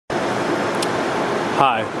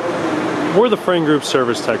Hi, we're the Frain Group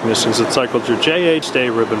service technicians that cycled your JH-Day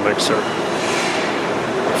ribbon mixer.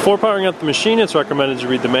 Before powering up the machine, it's recommended to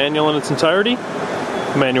read the manual in its entirety.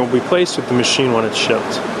 The manual will be placed with the machine when it's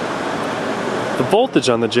shipped. The voltage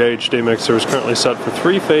on the JH-Day mixer is currently set for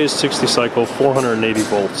 3-phase 60-cycle 480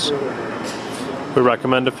 volts. We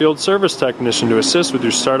recommend a field service technician to assist with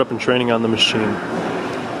your startup and training on the machine.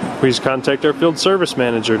 Please contact our field service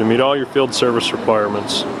manager to meet all your field service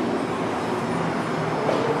requirements.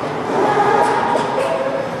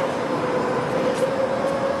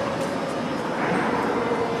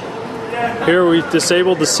 Here we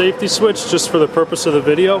disabled the safety switch just for the purpose of the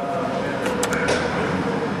video.